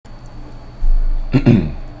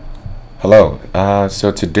Hello.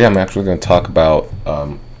 So today I'm actually going to talk about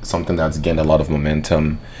something that's gained a lot of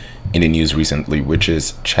momentum in the news recently, which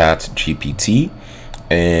is ChatGPT.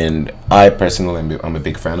 And I personally I'm a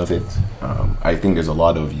big fan of it. I think there's a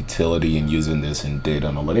lot of utility in using this in data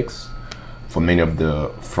analytics for many of the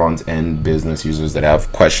front end business users that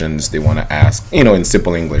have questions they want to ask, in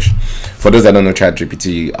simple English. For those that don't know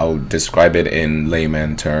ChatGPT, I'll describe it in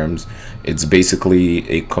layman terms. It's basically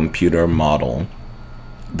a computer model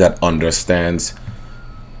that understands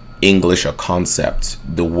English or concepts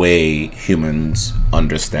the way humans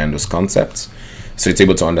understand those concepts. So it's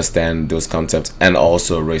able to understand those concepts and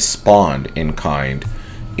also respond in kind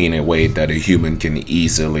in a way that a human can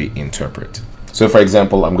easily interpret. So for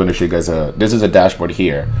example, I'm going to show you guys this is a dashboard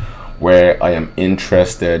here where I am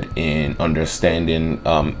interested in understanding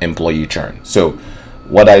employee churn. So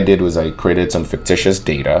what I did was I created some fictitious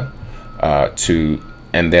data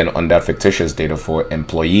and then on that fictitious data for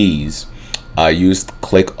employees, I used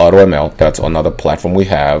Qlik AutoML. That's another platform we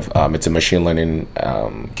have. It's a machine learning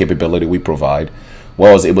capability we provide,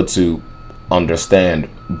 where I was able to understand,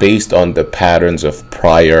 based on the patterns of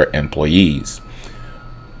prior employees,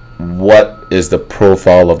 what is the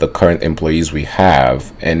profile of the current employees we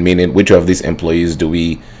have, and meaning which of these employees do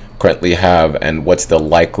we currently have, and what's the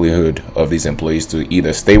likelihood of these employees to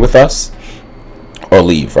either stay with us or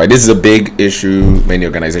leave, right? This is a big issue many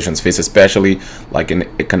organizations face, especially like in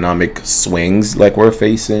economic swings like we're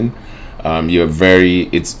facing.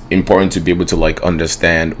 It's important to be able to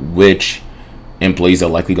understand which employees are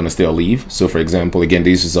likely going to stay or leave. So for example, again,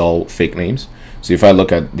 this is all fake names. So if I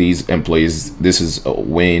look at these employees, this is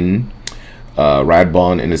Wayne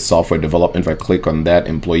Radbon in his software development. If I click on that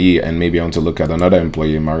employee and maybe I want to look at another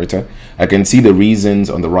employee, Marita, I can see the reasons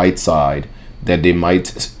on the right side that they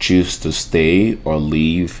might choose to stay or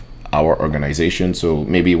leave our organization. So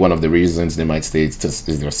maybe one of the reasons they might stay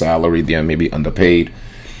is their salary. They are maybe underpaid,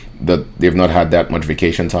 that they've not had that much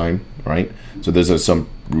vacation time, right? So those are some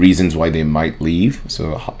reasons why they might leave,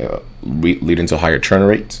 so leading to higher churn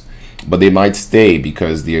rates. But they might stay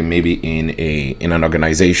because they're maybe in an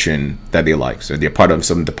organization that they like. So they're part of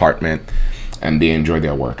some department and they enjoy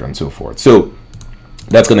their work and so forth. So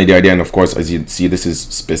that's going to be the idea. And of course, as you see, this is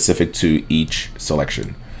specific to each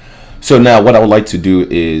selection. So now what I would like to do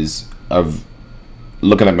is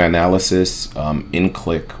looking at my analysis in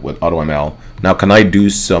Qlik with AutoML. Now, can I do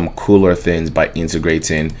some cooler things by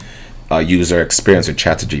integrating user experience with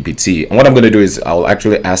ChatGPT? And what I'm going to do is I'll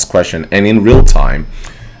actually ask question, and in real time,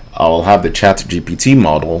 I'll have the ChatGPT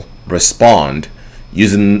model respond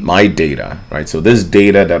using my data, right? So this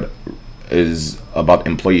data that is about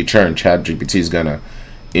employee churn, ChatGPT is going to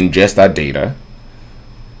ingest that data,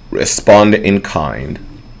 respond in kind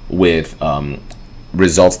with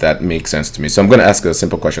results that make sense to me. So I'm going to ask a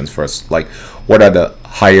simple questions first, like what are the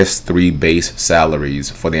highest 3 base salaries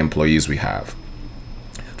for the employees we have?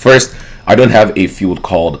 First, I don't have a field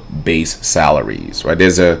called base salaries, right?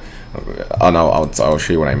 There's I'll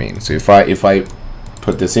show you what I mean. So if I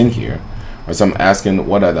put this in here, so I'm asking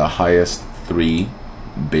what are the highest 3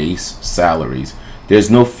 base salaries. There's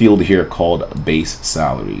no field here called base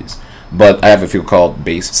salaries, but I have a field called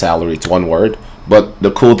base salary. It's one word. But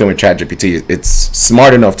the cool thing with ChatGPT is it's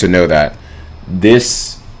smart enough to know that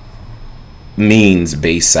this means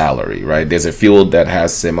base salary, right? There's a field that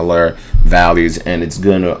has similar values and it's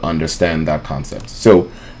going to understand that concept. So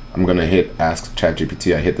I'm going to hit ask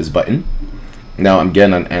ChatGPT. I hit this button. Now I'm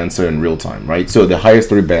getting an answer in real time, right? So the highest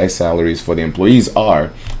 3 base salaries for the employees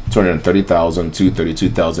are 230,000,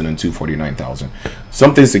 232,000, and 249,000.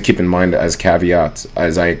 Some things to keep in mind as caveats,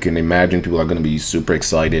 as I can imagine people are going to be super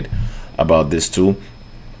excited about this tool,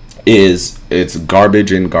 is it's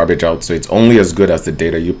garbage in, garbage out. So it's only as good as the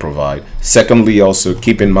data you provide. Secondly, also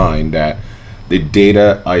keep in mind that the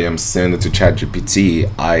data I am sending to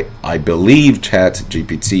ChatGPT, I believe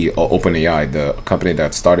ChatGPT or OpenAI, the company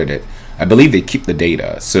that started it, I believe they keep the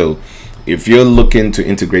data. So if you're looking to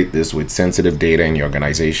integrate this with sensitive data in your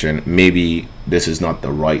organization, maybe this is not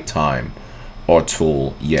the right time or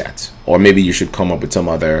tool yet. Or maybe you should come up with some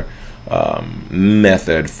other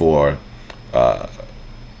method for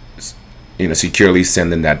securely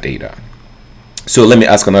sending that data. So let me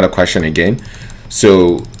ask another question again.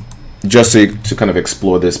 So just to kind of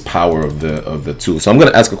explore this power of the tool. So I'm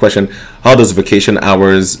going to ask a question: how does vacation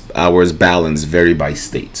hours balance vary by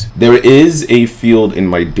state? There is a field in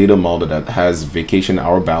my data model that has vacation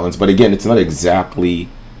hour balance, but again, it's not exactly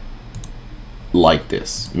like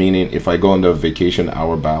this. Meaning, if I go under vacation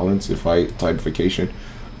hour balance, if I type vacation,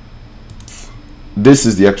 this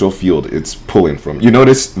is the actual field it's pulling from. You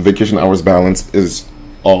notice vacation hours balance is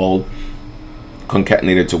all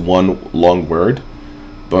concatenated to one long word,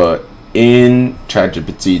 but in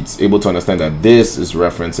ChatGPT, it's able to understand that this is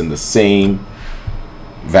referencing the same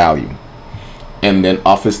value. And then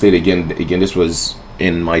office state, again, this was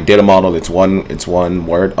in my data model. It's one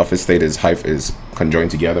word. Office state is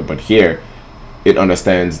conjoined together, but here it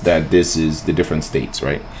understands that this is the different states,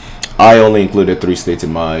 right? I only included 3 states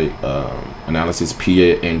in my analysis: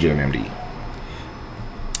 PA, NG, and MD.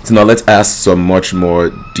 So now let's ask some much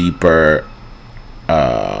more deeper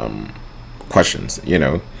questions,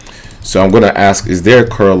 So I'm going to ask, is there a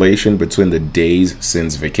correlation between the days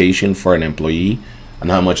since vacation for an employee and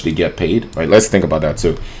how much they get paid? Right? Let's think about that.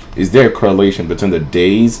 So is there a correlation between the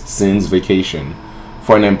days since vacation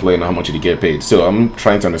for an employee and how much they get paid? So I'm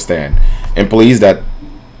trying to understand, employees that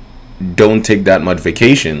don't take that much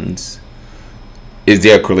vacations, is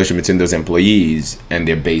there a correlation between those employees and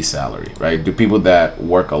their base salary, right? Do people that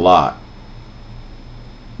work a lot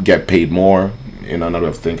get paid more? Another way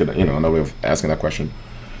of thinking, another way of asking that question.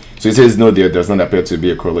 So it says, no, there does not appear to be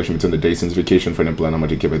a correlation between the days since vacation for an employee and how much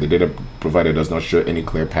they get paid. The data provided does not show any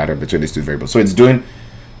clear pattern between these two variables. So it's doing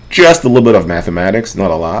just a little bit of mathematics,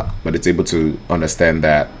 not a lot, but it's able to understand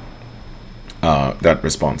that that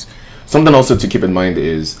response. Something also to keep in mind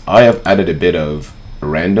is I have added a bit of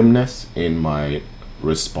randomness in my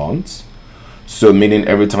response. So meaning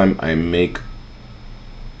every time I make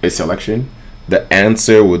a selection, the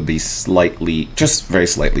answer would be just very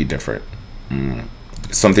slightly different.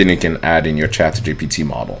 Something you can add in your ChatGPT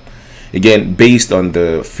model. Again, based on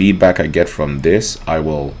the feedback I get from this, I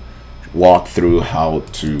will walk through how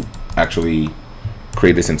to actually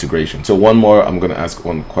create this integration. So one more, I'm going to ask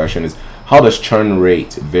one question is, how does churn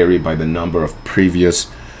rate vary by the number of previous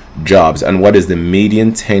jobs, and what is the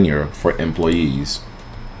median tenure for employees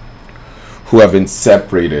who have been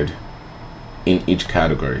separated in each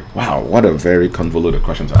category? Wow, what a very convoluted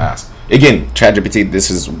question to ask. Again, ChatGPT, this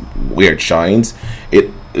is where it shines.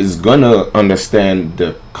 It is gonna understand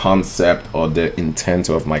the concept or the intent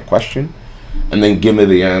of my question and then give me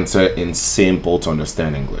the answer in simple to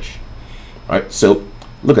understand English. All right, so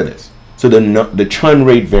look at this. So the churn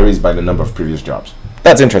rate varies by the number of previous jobs.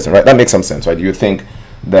 That's interesting, right? That makes some sense, right? You think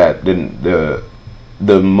that the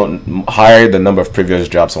higher the number of previous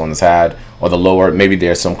jobs someone's had, or the lower, maybe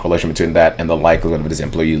there's some correlation between that and the likelihood of this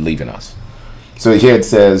employee leaving us. So here it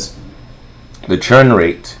says the churn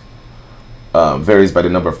rate varies by the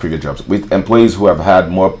number of previous jobs, with employees who have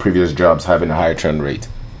had more previous jobs having a higher churn rate.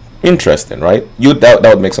 Interesting, right? That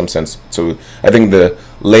would make some sense. So I think the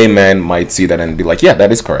layman might see that and be like, yeah,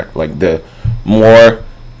 that is correct. Like the more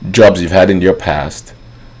jobs you've had in your past,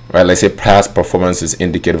 right? Let's say past performance is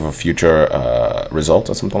indicative of future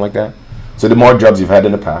results or something like that. So the more jobs you've had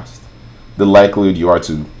in the past, the likelihood you are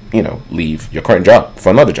to, leave your current job for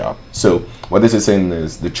another job. So what this is saying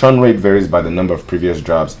is the churn rate varies by the number of previous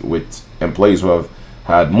jobs, with employees who have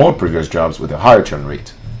had more previous jobs with a higher churn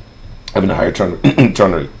rate, having a higher churn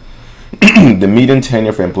rate. The median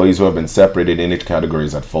tenure for employees who have been separated in each category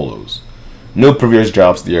is as follows. No previous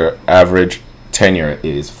jobs, their average tenure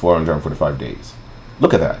is 445 days.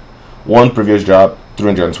 Look at that. One previous job,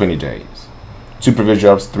 320 days. Two previous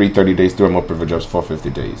jobs, 330 days. Three or more previous jobs, 450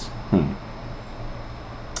 days.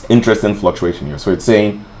 Interesting fluctuation here. So it's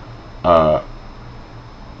saying no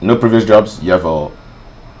previous jobs, you have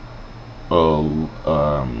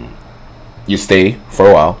you stay for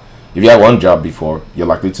a while. If you had one job before, you're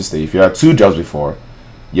likely to stay. If you had two jobs before,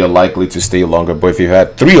 you're likely to stay longer. But if you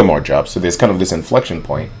had three or more jobs, so there's kind of this inflection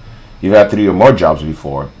point. You've had three or more jobs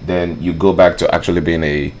before, then you go back to actually being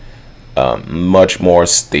a much more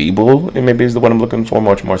stable, and maybe is the one I'm looking for,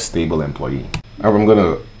 much more stable employee. I'm going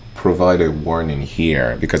to provide a warning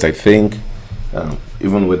here because I think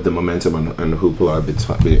even with the momentum and hoopla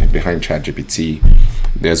behind ChatGPT,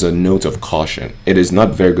 there's a note of caution. It is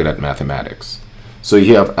not very good at mathematics. So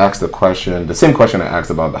here I've asked the question, the same question I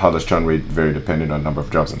asked about how does churn rate vary depending on number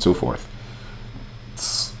of jobs and so forth.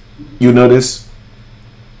 You notice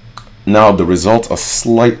now the results are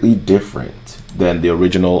slightly different than the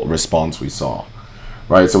original response we saw,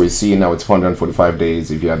 right? So we see now it's 445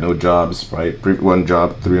 days if you had no jobs, right? One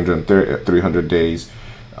job, 300 days.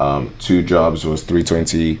 Two jobs was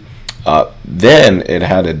 320. Then it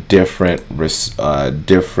had a different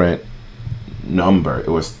number. It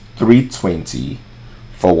was 320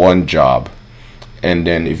 for one job, and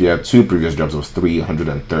then if you had two previous jobs, it was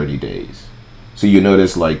 330 days. So you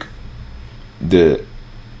notice like the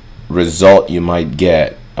result you might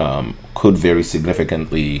get could vary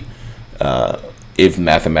significantly if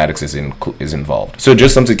mathematics is involved. So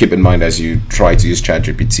just something to keep in mind as you try to use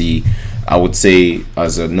ChatGPT. I would say,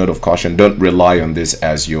 as a note of caution, don't rely on this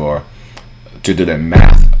as to do the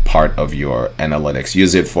math part of your analytics.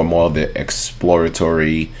 Use it for more of the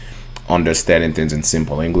exploratory, understanding things in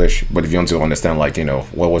simple English. But if you want to understand, like, you know,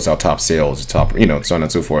 what was our top sales, top, you know, so on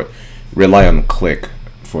and so forth, rely on Qlik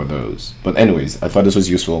for those. But anyways, I thought this was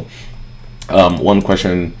useful. One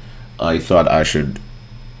question I thought I should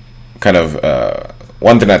kind of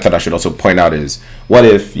one thing I thought I should also point out is, what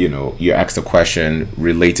if, you know, you asked a question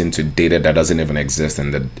relating to data that doesn't even exist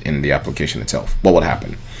in the application itself? What would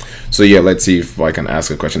happen? So yeah, let's see if I can ask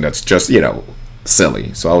a question that's just, you know,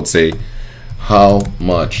 silly. So I would say, how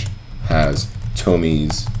much has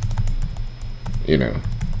Tommy's, you know,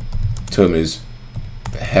 Tommy's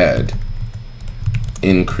head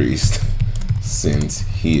increased since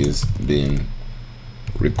he has been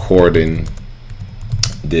recording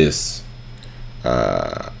this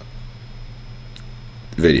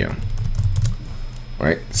video?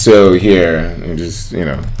 Right, so here, just, you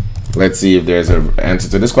know, let's see if there's an answer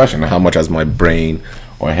to this question. How much has my brain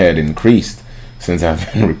or head increased since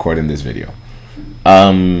I've been recording this video?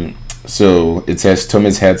 So it says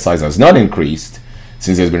Tommy's head size has not increased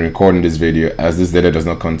since he has been recording this video, as this data does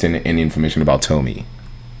not contain any information about Tommy.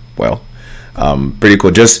 Well, pretty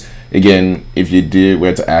cool. Just again, if you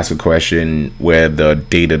were to ask a question where the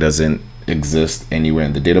data doesn't exist anywhere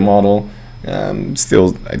in the data model,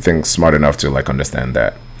 still, I think, smart enough to like understand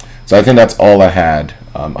that. So I think that's all I had.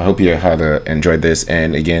 I hope you had enjoyed this,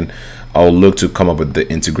 and again, I'll look to come up with the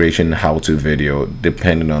integration how-to video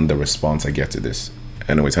depending on the response I get to this.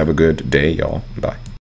 Anyways, have a good day, y'all. Bye.